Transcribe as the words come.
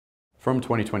From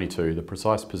 2022, the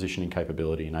precise positioning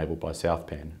capability enabled by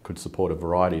SouthPAN could support a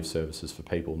variety of services for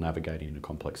people navigating in a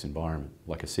complex environment,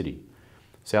 like a city.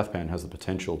 SouthPAN has the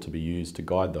potential to be used to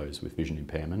guide those with vision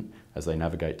impairment as they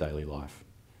navigate daily life.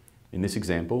 In this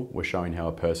example, we're showing how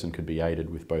a person could be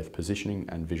aided with both positioning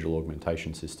and visual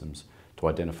augmentation systems to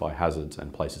identify hazards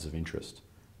and places of interest.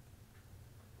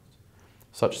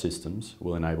 Such systems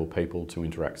will enable people to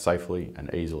interact safely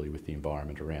and easily with the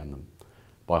environment around them.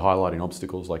 By highlighting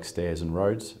obstacles like stairs and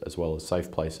roads, as well as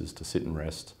safe places to sit and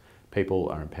rest, people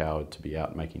are empowered to be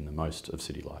out making the most of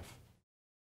city life.